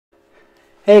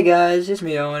Hey guys, it's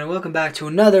me Owen and welcome back to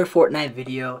another Fortnite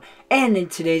video. And in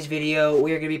today's video,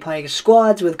 we are going to be playing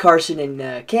squads with Carson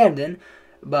and Camden.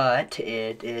 But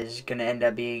it is going to end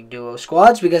up being duo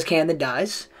squads because Camden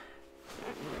dies.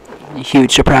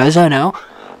 Huge surprise, I know.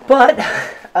 But,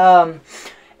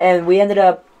 and we ended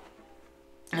up,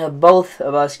 both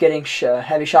of us getting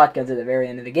heavy shotguns at the very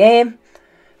end of the game.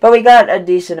 But we got a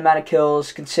decent amount of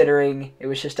kills considering it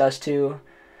was just us two.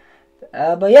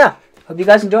 But yeah, hope you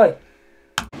guys enjoy.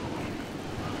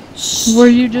 Were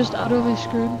you just utterly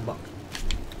screwed?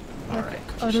 Alright.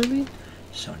 Utterly?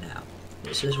 So now,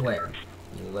 this is where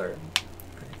you learn.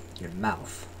 Right? Your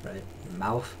mouth, right? Your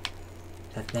mouth,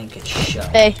 that thing can shut.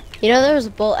 Hey, you know there was a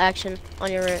bolt action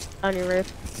on your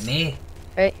roof? Me?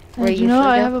 Right? Where you know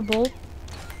I have a bolt?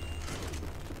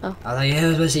 Oh. I thought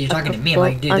you was you talking to me. I'm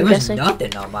like, dude, there was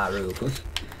nothing on my roof.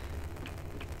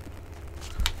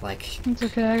 Like, it's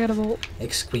okay, I got a bolt.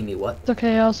 excuse me, what? It's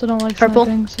okay, I also don't like Purple.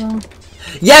 sniping, so...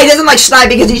 Yeah, he doesn't like snipe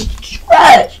because he's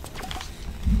trash!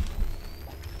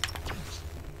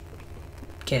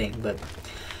 Kidding, but...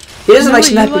 He doesn't like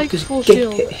sniping because full he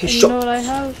shield. hit his You shot. know what I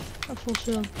have? A full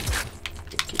shield.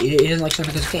 He doesn't like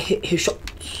sniping because he hit his shot.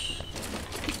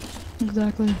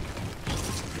 Exactly.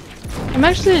 I'm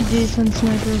actually a decent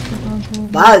sniper for console.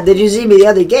 Wow, did you see me the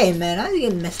other game, man? I was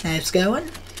getting my snipes going.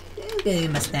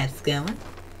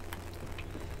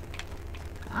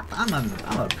 I'm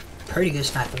a pretty good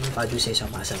sniper if I do say so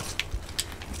myself.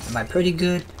 Am I pretty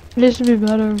good? I used to be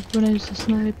better when I used to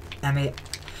snipe. I mean,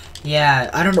 yeah,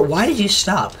 I don't know. Why did you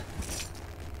stop?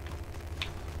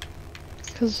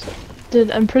 Cause,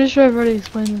 I'm pretty sure I've already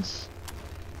explained this.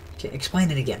 Okay, explain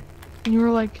it again. And you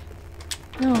were like,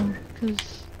 no,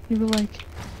 cause you were like,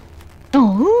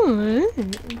 no.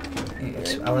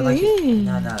 I would like you.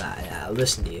 No, I'll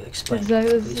listen to you. Explain.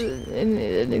 Exactly,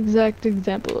 an exact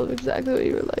example of exactly what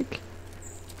you were like.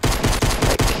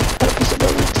 100%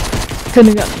 perfect.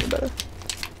 Couldn't have gotten any better.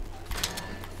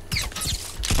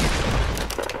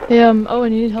 Hey, oh,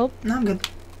 and you need help? No, I'm good.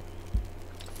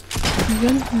 You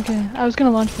good? Okay, I was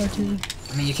gonna launch pad too.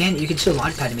 I mean, you can still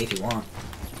launch pad me if you want.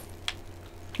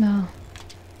 No,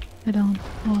 I don't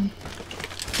want.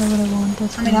 Why would I want?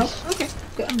 That's I mean, nice. okay,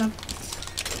 good, I'm done.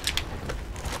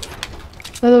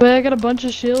 By the way, I got a bunch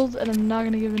of shields, and I'm not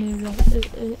gonna give any of it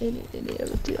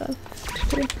to you. Just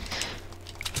kidding.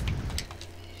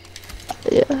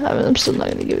 Yeah, I'm still not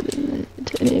gonna give it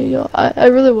to any of y'all. I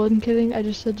really wasn't kidding. I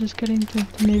just said just kidding to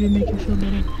maybe make you feel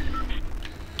better.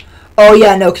 Oh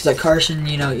yeah, no, cause like Carson,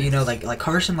 you know, like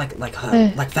Carson, like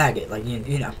Hey. like faggot, like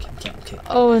you know. Okay.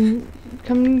 Oh, and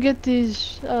come get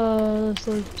these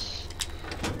slurps.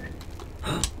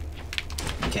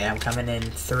 Okay, I'm coming in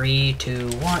 3, 2,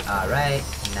 1. All right.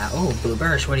 Now, oh, blue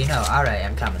burst. What do you know? All right,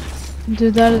 I'm coming.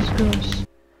 Dude, that is gross.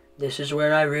 This is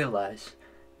where I realize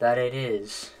that it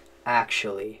is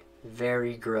actually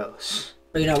very gross.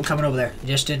 You know, I'm coming over there.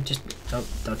 Just don't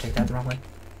take that the wrong way.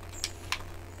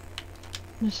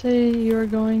 Just say you're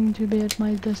going to be at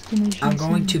my destination. I'm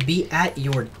going to be at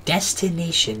your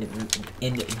destination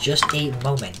in just a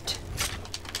moment.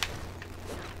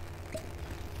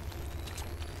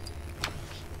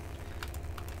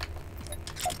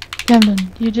 Camden,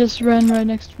 you just ran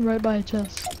right by a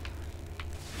chest.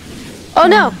 Oh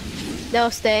no! No,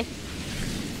 stay.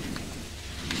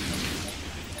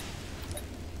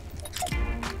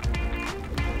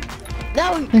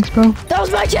 No! Thanks, bro. That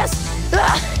was my chest!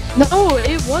 Ah! No,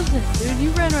 it wasn't, dude. You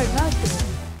ran right past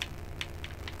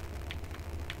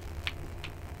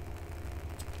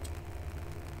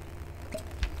it.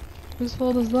 Whose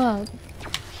fault is that?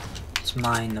 It's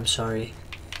mine. I'm sorry.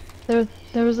 There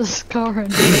was a scar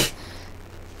in it.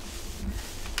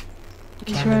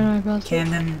 Just ran right past it.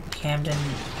 Camden,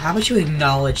 how about you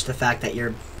acknowledge the fact that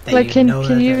you're Like, can you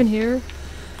that even hear?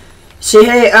 See,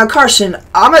 hey, Carson,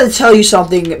 I'm gonna tell you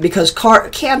something because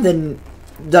Camden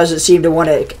doesn't seem to want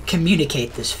to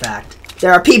communicate this fact.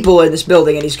 There are people in this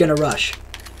building, and he's gonna rush.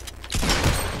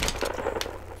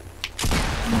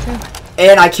 Okay.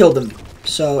 And I killed him.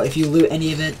 So if you loot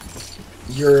any of it,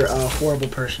 you're a horrible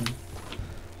person.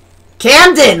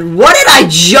 Camden, what did I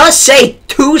just say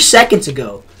 2 seconds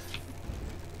ago?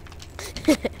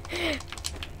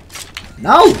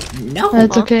 No.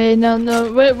 That's okay. No.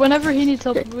 Whenever he needs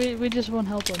help, we just won't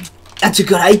help him. That's a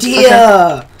good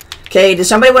idea. Okay, does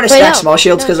somebody want to stack small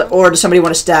shields? Or does somebody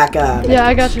want to stack? Yeah,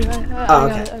 I got you. I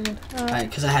got okay. it. Alright,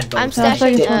 because I had both. I'm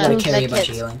stashing, didn't want to carry a bunch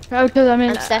of healing. Because I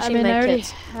mean, stashing I already medkits.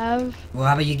 have. Well,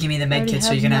 how about you give me the med kit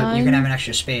so you can have an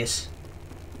extra space?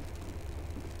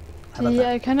 How about Yeah,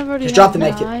 that? I kind of already Just have drop the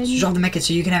med kit. 9. Just drop the med kit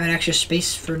so you can have an extra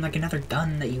space for like another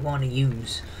gun that you want to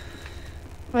use.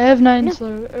 I have 9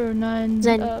 No. nine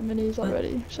Zen. minis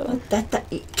already. So That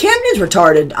Camden's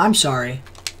retarded. I'm sorry.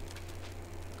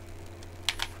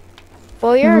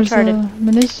 Well, you're where's retarded.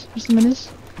 the minis? Where's the minis?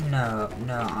 No.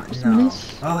 Where's the No.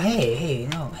 minis? Oh, hey,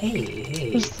 no,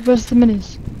 hey. Where's the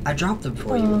minis? I dropped them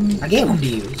for you. Um, I gave them to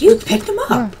you. You picked them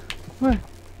up. Where? Hey,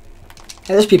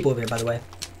 there's people over here, by the way.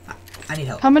 I need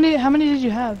help. How many did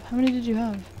you have? How many did you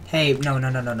have? Hey, no. You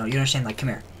understand? Like, come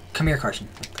here. Come here, Carson.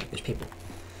 Like there's people.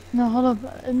 No, hold up.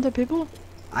 Isn't there people?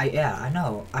 Yeah, I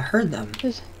know. I heard them.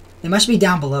 There's... They must be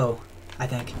down below, I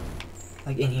think.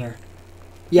 Like, in here.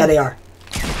 Yeah, they are.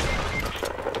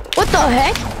 What the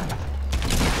heck?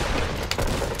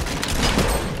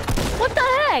 What the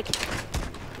heck?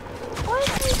 What?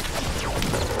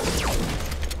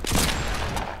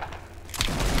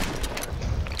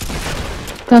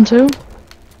 Down 2?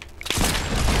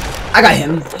 I got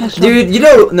him. Nice Dude, you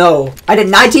don't know. I did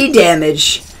 19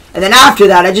 damage. And then after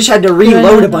that, I just had to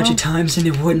reload a bunch of times and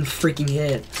it wouldn't freaking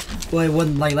hit. Well, it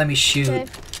wouldn't, like, let me shoot. Okay.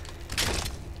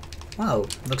 Wow,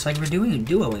 looks like we're doing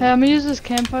duoing. Hey, I'm gonna use this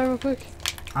campfire real quick.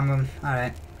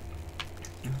 Alright.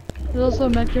 There's also a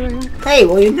medkit right here. Hey,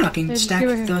 well, you're not Hey, gonna just stack give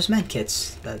it here. those med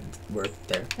kits that were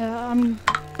there. Yeah, I'm...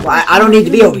 Well, I don't need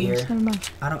to be over here. Never mind.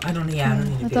 I don't need to be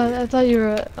over here. I thought you were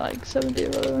at like 70 or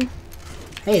whatever.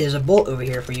 Hey, there's a bolt over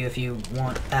here for you if you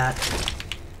want that.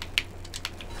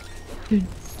 Dude.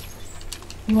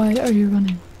 Why are you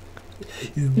running?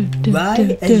 Why are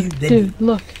you running? Dude,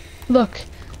 look.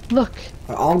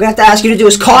 All I'm gonna have to ask you to do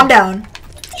is calm down.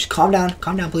 Just calm down.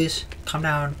 Calm down, please. Calm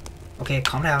down. Okay,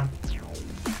 calm down.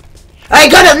 Hey,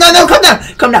 calm down! No, calm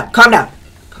down!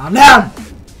 Calm down!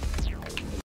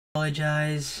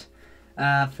 Apologize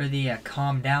for the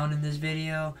calm down in this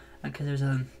video because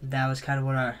that was kind of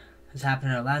what was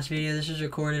happening in our last video. This was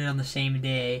recorded on the same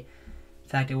day. In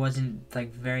fact, it wasn't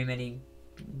like very many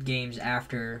games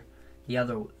after the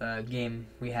other game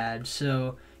we had,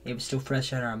 so it was still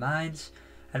fresh on our minds.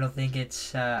 I don't think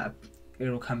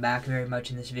it'll come back very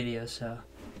much in this video, so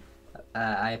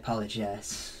I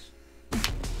apologize.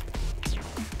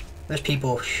 There's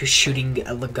people shooting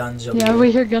the guns over Yeah, here.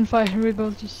 we hear gunfire and we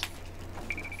both just...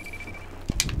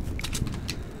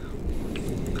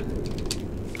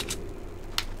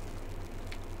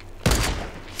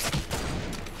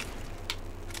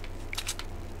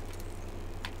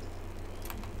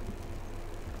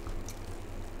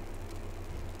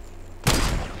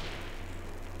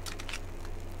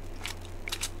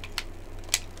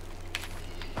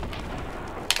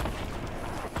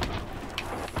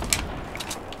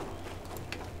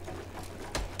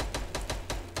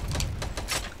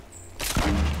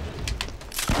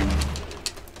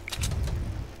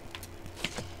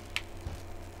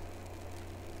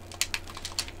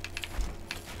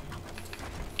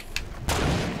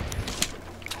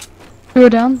 Two are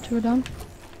down.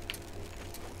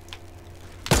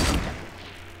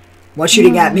 One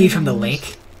shooting at me from the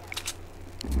lake.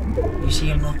 You see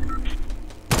him there?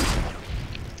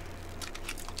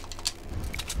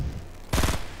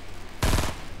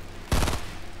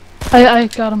 I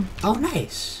got him. Oh,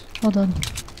 nice. Well done.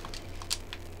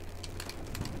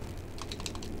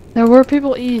 There were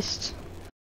people east.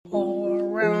 All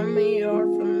around me are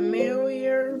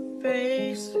familiar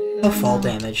faces. No fall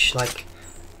damage, like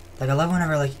I love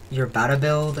whenever like you're about to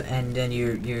build and then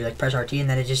you like press RT and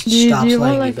then it just Do you stops want,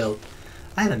 letting you like- build.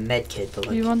 I have a med kit, but Do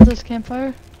like you want this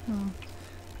campfire? Oh.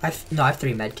 I have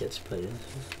 3 med kits, but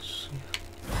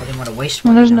I didn't want to waste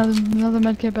Well, one. there's you know? another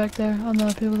medkit back there on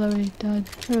the people that we died.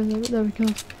 Or that we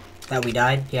killed. That we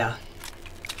died, yeah.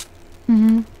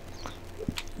 Mm-hmm.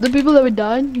 The people that we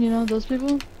died, you know, those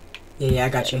people? Yeah, I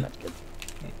got you.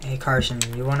 Hey Carson,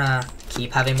 you wanna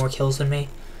keep having more kills than me?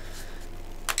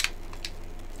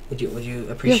 Would you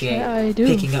appreciate Yes, I do.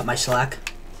 picking up my slack?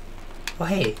 Oh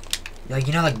hey, like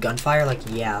like gunfire, like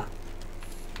yeah.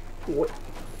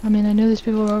 I mean, I knew these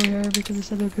people were over here because I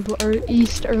said there were people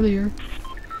east earlier.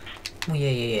 Well,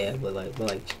 yeah, but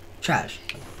like trash.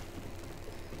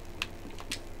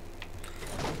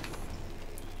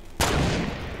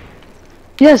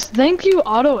 Yes, thank you,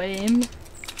 auto aim.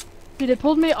 Dude, it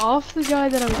pulled me off the guy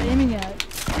that I was aiming at.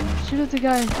 Shoot at the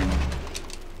guy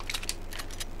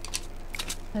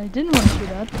I didn't want to shoot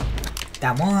at.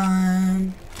 That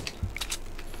one.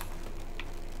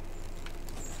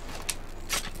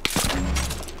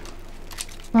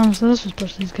 Honestly, let's just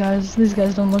push these guys. These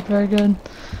guys don't look very good.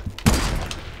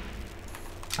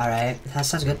 Alright, that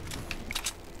sounds good.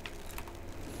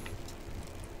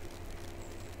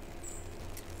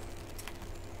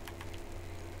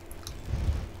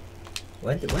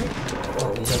 What?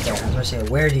 Oh, he's right there. I was gonna say,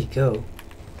 where did he go?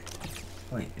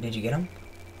 Wait, did you get him?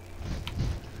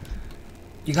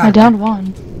 You got I it. downed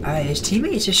one. His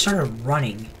teammates just started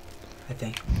running, I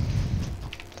think.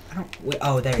 I don't. Wait,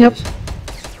 oh, there Yep. he is.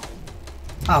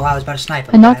 Oh, wow, I was about to snipe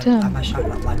him. I knocked I him. have my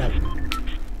shotgun lined up.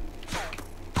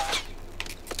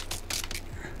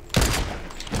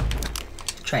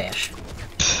 Trash.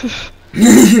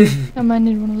 I might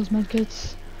need one of those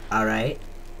medkits. Alright.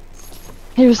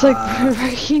 He was like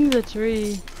breaking the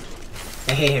tree.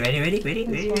 Hey, ready?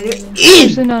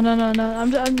 Actually, no.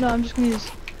 I'm just gonna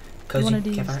use Cozy one of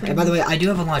these campfire. things. And by the way, I do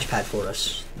have a launch pad for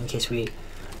us in case we are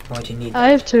going to need that. I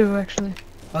have two actually.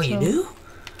 Oh, you so- do?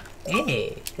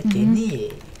 Hey, that's Mhm.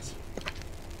 neat.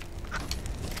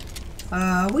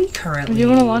 We currently. Do you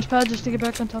want a launch pad just to get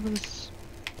back on top of this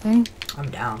thing? I'm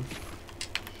down.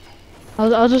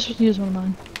 I'll just use one of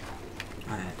mine.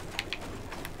 Alright.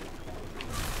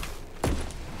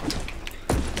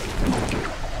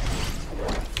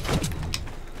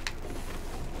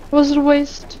 Was it a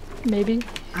waste? Maybe.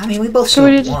 I mean, we both Should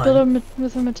we still just won. build them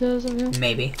with the materials over here?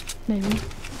 Maybe. Maybe.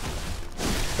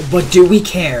 But do we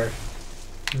care?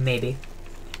 Maybe.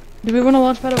 Do we want a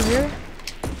launch pad over here?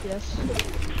 Yes.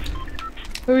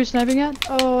 Who are we sniping at?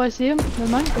 Oh, I see him. Never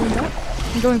mind. Going back.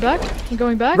 I'm going back. I'm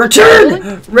going back. Return!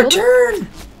 Building. Return!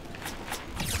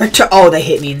 Return! Oh, they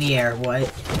hit me in the air.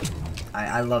 What?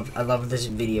 I love this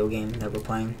video game that we're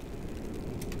playing.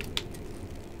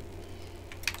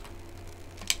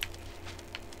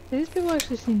 These people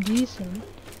actually seem decent.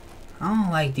 I don't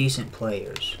like decent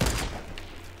players.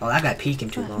 Oh, that guy peeking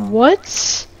too long.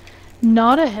 What?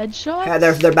 Not a headshot? Yeah,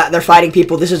 they're fighting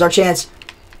people. This is our chance.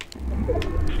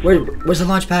 Where's the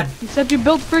launch pad? Except you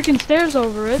built freaking stairs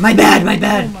over it. My bad. Oh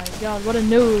my god, what a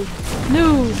noob.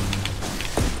 Noob!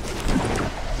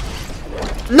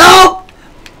 No!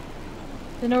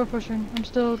 They know we're pushing. I'm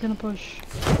still gonna push.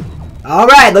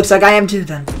 Alright, looks like I am too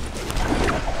then.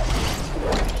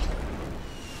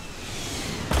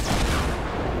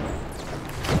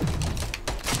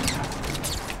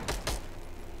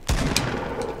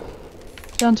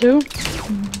 Down two.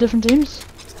 Different teams.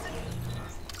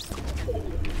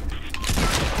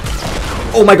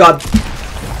 Oh my god.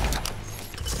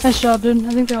 Nice job, dude.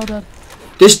 I think they're all dead.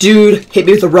 This dude hit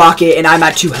me with a rocket and I'm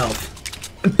at 2 health.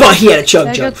 But he had a chug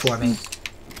I jug got for me.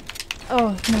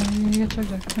 Oh, no, you got chug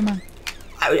jug. Come on.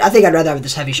 I think I'd rather have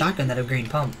this heavy shotgun than a green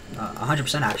pump.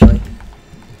 100% actually.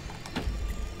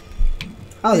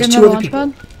 Oh, there's You got 2 another other launch people.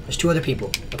 pad? There's 2 other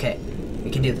people. Okay, we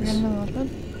can do You got this. another launch pad?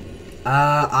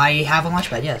 I have a launch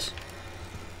pad, yes.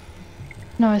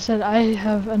 No, I said I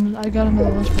got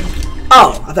another launch pad.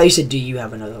 Oh, I thought you said, do you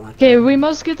have another launch pad? Okay, we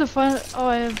must get the final. Oh,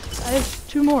 I have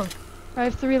 2 more. I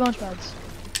have 3 launch pads.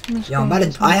 Yo,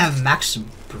 I have max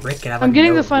brick and I have I'm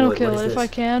getting no the final wood. kill What is if I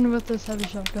this? can with this heavy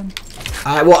shotgun.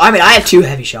 Well, I mean, I have 2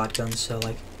 heavy shotguns, so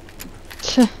like,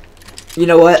 you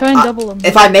know what? Try and double them.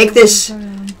 If I make this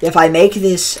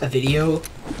a video,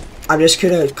 I'm just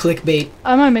gonna clickbait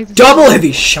I might make this. double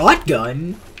heavy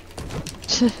shotgun.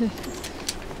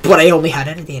 But I only had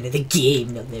it at the end of the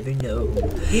game. They'll never know.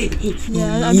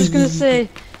 Yeah, I'm just gonna say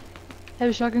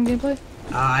heavy shotgun gameplay.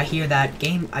 I hear that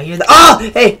game. I hear that. Oh,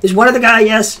 hey, there's one other guy.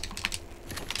 Yes.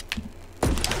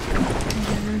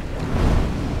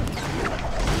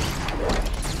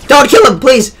 Don't kill him,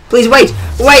 please. Please wait.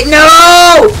 Wait,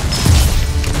 no!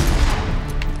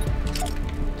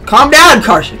 Calm down,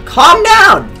 Carson. Calm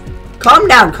down. Calm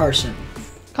down, Carson.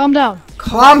 Calm down.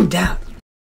 Calm down.